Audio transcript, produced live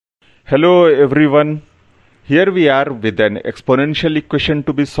Hello everyone. Here we are with an exponential equation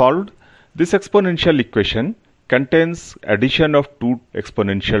to be solved. This exponential equation contains addition of two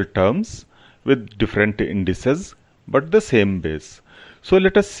exponential terms with different indices but the same base. So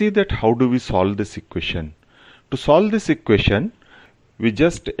let us see that how do we solve this equation. To solve this equation, we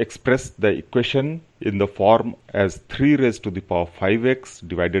just express the equation in the form as 3 raised to the power 5x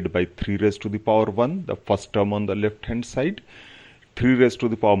divided by 3 raised to the power 1, the first term on the left hand side. 3 raised to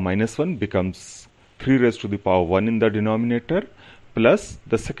the power minus 1 becomes 3 raised to the power 1 in the denominator, plus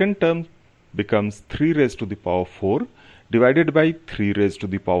the second term becomes 3 raised to the power 4 divided by 3 raised to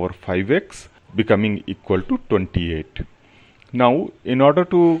the power 5x, becoming equal to 28. Now, in order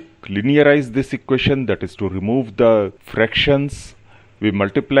to linearize this equation, that is to remove the fractions, we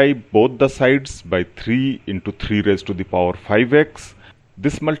multiply both the sides by 3 into 3 raised to the power 5x.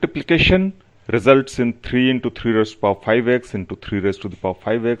 This multiplication results in 3 into 3 raised to the power 5x into 3 raised to the power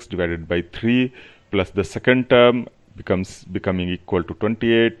 5x divided by 3, plus the second term becoming equal to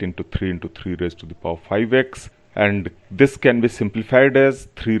 28 into 3 raised to the power 5x, and this can be simplified as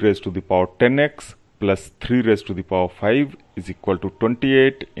 3 raised to the power 10x plus 3 raised to the power 5 is equal to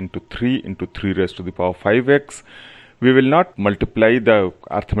 28 into 3 raised to the power 5x. We will not multiply the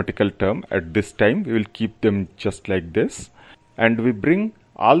arithmetical term at this time. We will keep them just like this, and we bring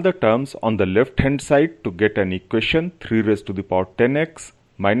all the terms on the left hand side to get an equation 3 raised to the power 10x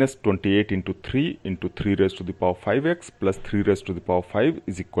minus 28 into 3 raised to the power 5x plus 3 raised to the power 5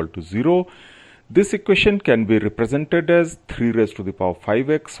 is equal to 0. This equation can be represented as 3 raised to the power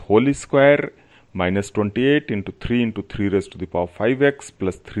 5x whole square minus 28 into 3 raised to the power 5x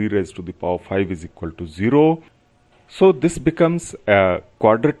plus 3 raised to the power 5 is equal to 0. So this becomes a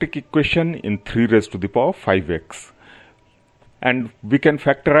quadratic equation in 3 raised to the power 5x. And we can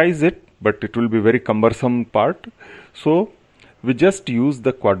factorize it, but it will be very cumbersome part. So we just use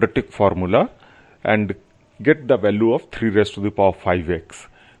the quadratic formula and get the value of 3 raised to the power 5x.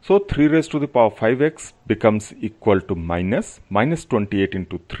 So 3 raised to the power 5x becomes equal to minus 28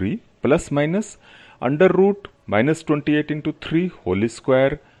 into 3 plus minus under root minus 28 into 3 whole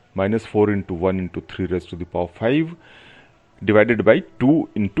square minus 4 into 1 into 3 raised to the power 5 divided by 2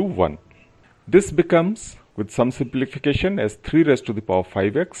 into 1. This becomes, with some simplification, as 3 raised to the power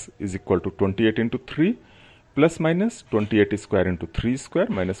 5x is equal to 28 into 3 plus minus 28 square into 3 square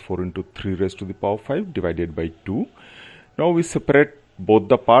minus 4 into 3 raised to the power 5 divided by 2. Now we separate both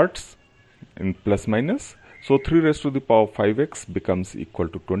the parts in plus minus. So 3 raised to the power 5x becomes equal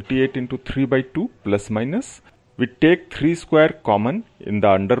to 28 into 3 by 2 plus minus. We take 3 square common in the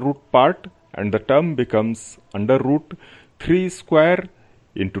under root part, and the term becomes under root 3 square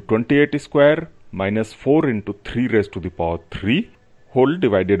into 28 square minus 4 into 3 raised to the power 3 whole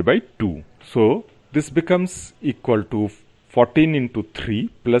divided by 2. So this becomes equal to 14 into 3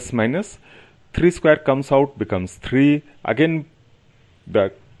 plus minus 3 square comes out, becomes 3. Again,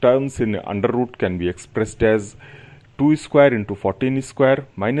 the terms in under root can be expressed as 2 square into 14 square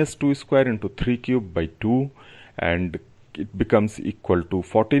minus 2 square into 3 cube by 2, and it becomes equal to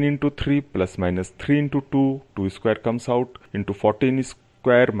 14 into 3 plus minus 3 into 2, 2 square comes out, into 14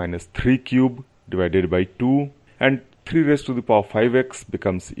 square minus 3 cube divided by 2, and 3 raised to the power 5x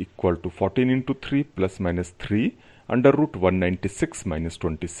becomes equal to 14 into 3 plus minus 3 under root 196 minus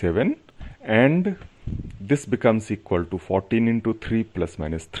 27, and this becomes equal to 14 into 3 plus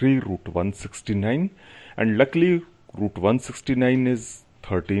minus 3 root 169, and luckily root 169 is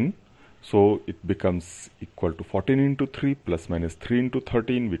 13. So it becomes equal to 14 into 3 plus minus 3 into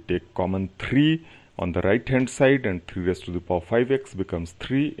 13. We take common 3 on the right hand side, and 3 raised to the power 5x becomes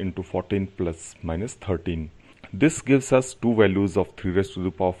 3 into 14 plus minus 13. This gives us two values of 3 raised to the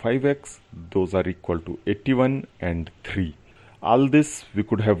power 5x. Those are equal to 81 and 3. All this we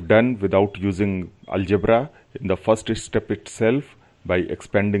could have done without using algebra in the first step itself by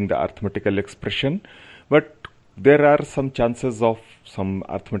expanding the arithmetical expression, but there are some chances of some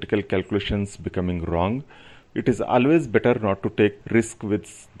arithmetical calculations becoming wrong. It is always better not to take risk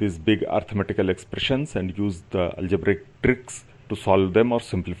with these big arithmetical expressions and use the algebraic tricks to solve them or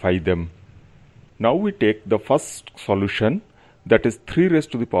simplify them. Now we take the first solution, that is 3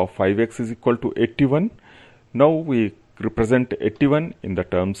 raised to the power 5x is equal to 81. Now we represent 81 in the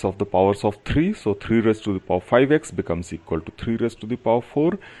terms of the powers of 3. So 3 raised to the power 5x becomes equal to 3 raised to the power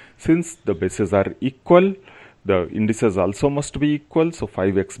 4. Since the bases are equal, the indices also must be equal. So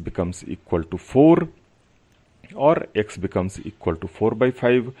 5x becomes equal to 4, or x becomes equal to 4 by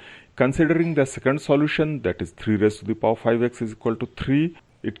 5. Considering the second solution, that is 3 raised to the power 5x is equal to 3,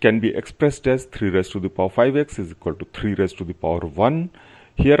 it can be expressed as 3 raised to the power 5x is equal to 3 raised to the power 1.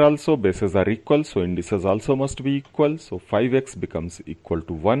 Here also bases are equal, so indices also must be equal. So 5x becomes equal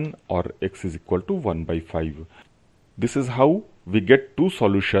to 1 or x is equal to 1 by 5. This is how we get two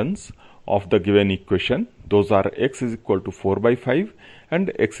solutions of the given equation. Those are x is equal to 4 by 5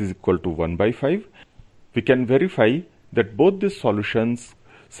 and x is equal to 1 by 5. We can verify that both these solutions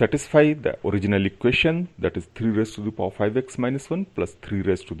satisfy the original equation, that is 3 raised to the power 5x minus 1 plus 3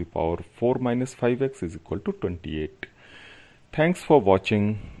 raised to the power 4 minus 5x is equal to 28. Thanks for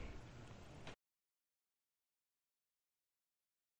watching.